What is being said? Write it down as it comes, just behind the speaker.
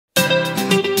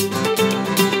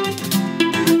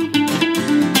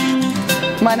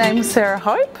My name's Sarah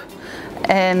Hope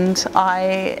and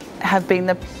I have been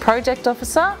the project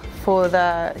officer for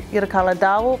the Yirrkala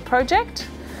Dhäwu project.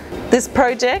 This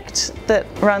project that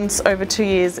runs over 2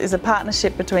 years is a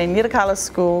partnership between Yirrkala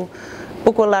School,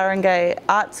 Buku-Larrŋggay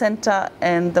Art Centre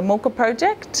and the Mulka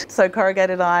project. So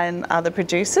Corrugated Iron are the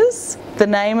producers. The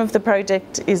name of the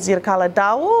project is Yirrkala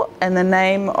Dhäwu and the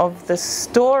name of the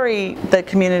story the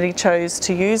community chose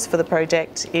to use for the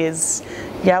project is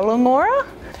Yirrkala.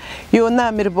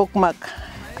 Yuna mirbukmak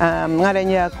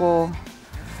ngaranya ako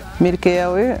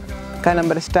mirkeawe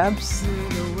Ganambarr stabs.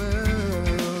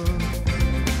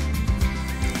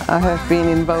 I have been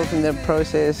involved in the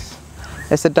process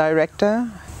as a director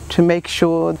to make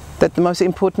sure that the most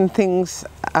important things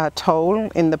are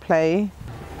told in the play.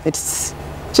 It's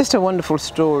just a wonderful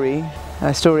story,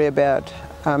 a story about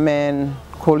a man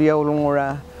called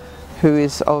Yirrkala who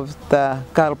is of the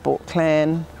Ganambarr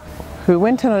clan, who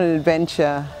went on an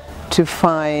adventure to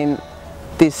find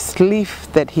this leaf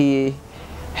that he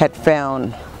had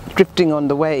found drifting on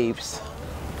the waves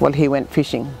while he went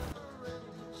fishing.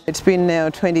 It's been now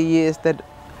 20 years that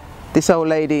this old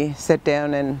lady sat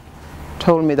down and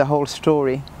told me the whole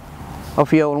story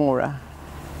of Yirrkala,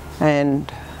 and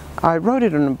I wrote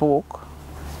it in a book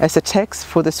as a text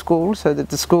for the school so that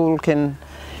the school can,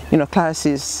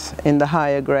 classes in the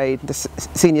higher grade, the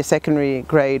senior secondary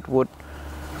grade would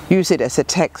use it as a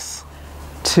text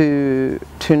to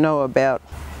know about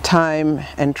time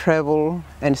and travel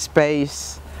and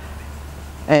space,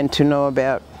 and to know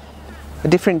about a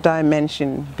different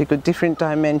dimension, because different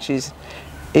dimensions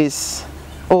is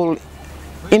all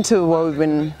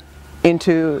interwoven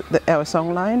into our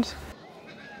songlines.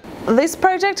 This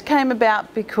project came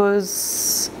about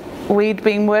because we'd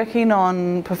been working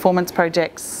on performance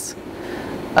projects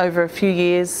over a few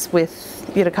years with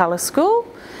Yirrkala School,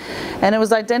 and it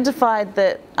was identified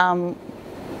that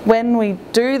when we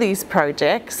do these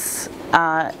projects,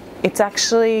 it's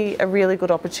actually a really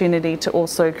good opportunity to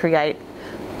also create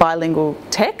bilingual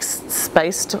texts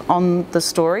based on the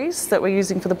stories that we're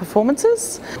using for the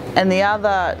performances. And the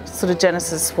other sort of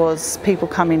genesis was people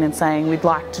coming and saying we'd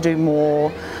like to do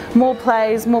more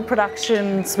plays, more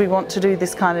productions, we want to do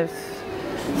this kind of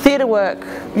theatre work,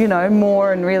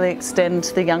 more, and really extend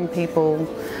the young people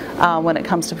when it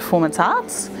comes to performance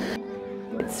arts.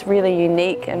 It's really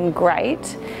unique and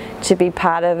great to be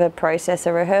part of a process,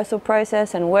 a rehearsal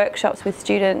process and workshops with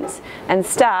students and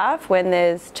staff when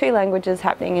there's two languages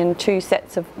happening and two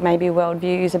sets of maybe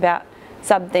worldviews about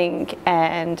something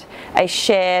and a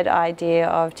shared idea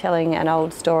of telling an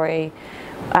old story.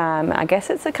 I guess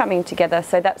it's a coming together,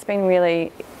 so that's been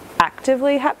really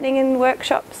actively happening in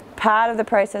workshops. Part of the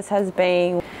process has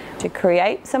been to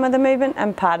create some of the movement,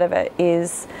 and part of it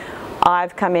is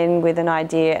I've come in with an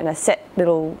idea and a set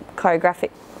little choreographic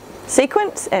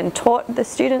sequence and taught the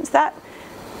students that,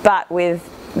 but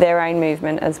with their own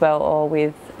movement as well, or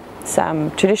with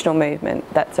some traditional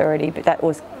movement that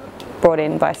was brought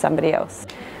in by somebody else.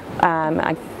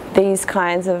 These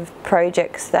kinds of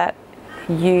projects that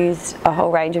use a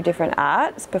whole range of different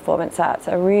arts, performance arts,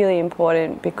 are really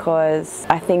important because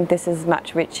I think this is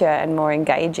much richer and more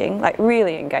engaging, like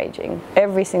really engaging.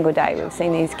 Every single day we've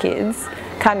seen these kids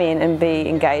come in and be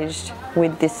engaged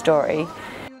with this story.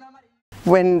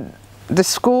 When the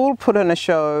school put on a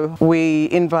show, we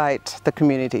invite the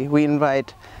community, we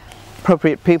invite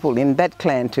appropriate people in that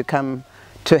clan to come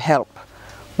to help,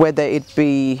 whether it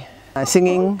be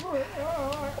singing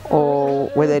or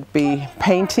whether it be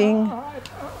painting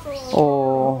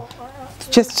or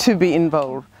just to be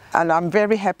involved. And I'm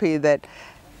very happy that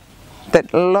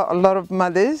a lot of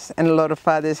mothers and a lot of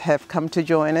fathers have come to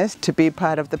join us to be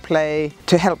part of the play,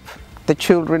 to help the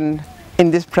children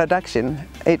in this production.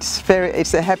 It's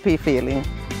a happy feeling.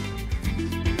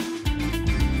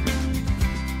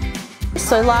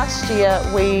 So last year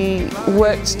we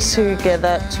worked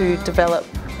together to develop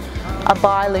a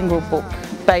bilingual book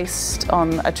based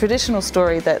on a traditional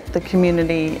story that the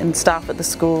community and staff at the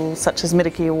school, such as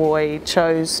Banbapuy,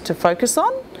 chose to focus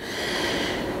on.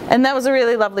 And that was a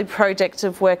really lovely project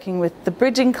of working with the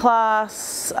bridging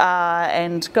class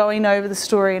and going over the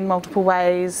story in multiple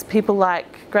ways. People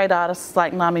like great artists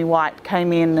like Naomi White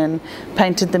came in and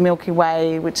painted the Milky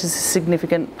Way, which is a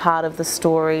significant part of the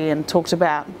story, and talked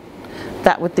about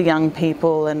that with the young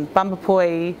people. And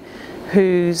Banbapuy,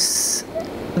 who's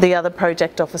the other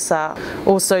project officer,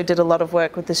 also did a lot of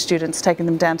work with the students, taking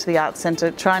them down to the art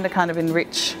centre, trying to kind of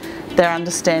enrich their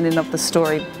understanding of the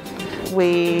story.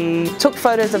 We took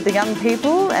photos of the young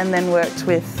people and then worked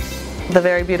with the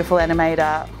very beautiful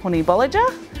animator Huni Bolliger,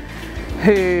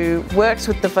 who worked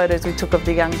with the photos we took of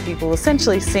the young people,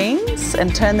 essentially scenes,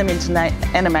 and turned them into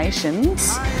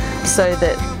animations so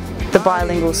that the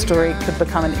bilingual story could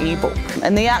become an e-book.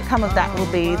 And the outcome of that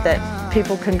will be that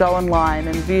people can go online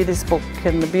and view this book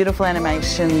and the beautiful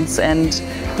animations and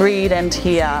read and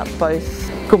hear both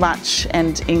Gumatj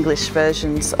and English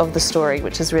versions of the story,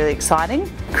 which is really exciting.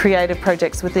 Creative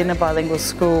projects within a bilingual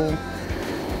school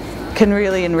can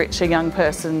really enrich a young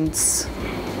person's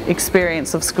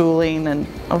experience of schooling and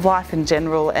of life in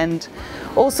general, and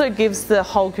also gives the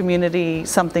whole community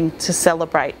something to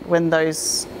celebrate when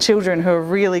those children who are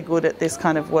really good at this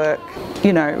kind of work,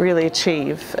 you know, really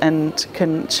achieve and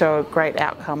can show a great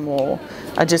outcome, or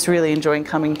are just really enjoying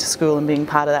coming to school and being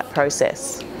part of that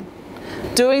process.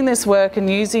 Doing this work and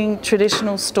using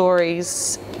traditional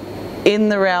stories in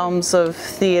the realms of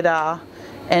theatre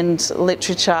and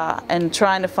literature and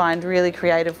trying to find really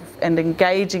creative and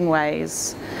engaging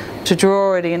ways to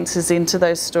draw audiences into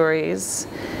those stories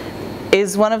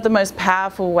is one of the most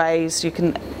powerful ways you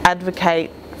can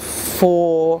advocate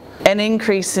for an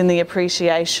increase in the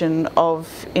appreciation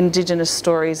of Indigenous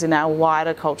stories in our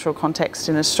wider cultural context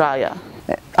in Australia.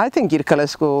 I think Yirrkala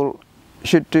School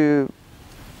should do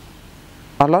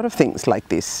a lot of things like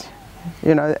this,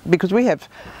 you know, because we have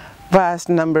vast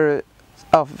numbers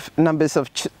of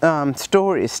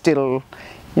stories still,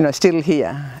 you know, still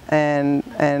here, and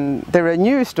there are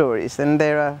new stories and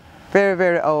there are very,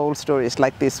 very old stories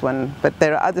like this one, but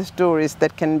there are other stories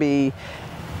that can be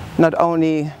not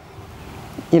only,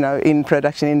 you know, in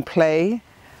production, in play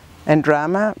and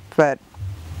drama, but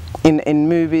in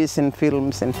movies and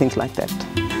films and things like that.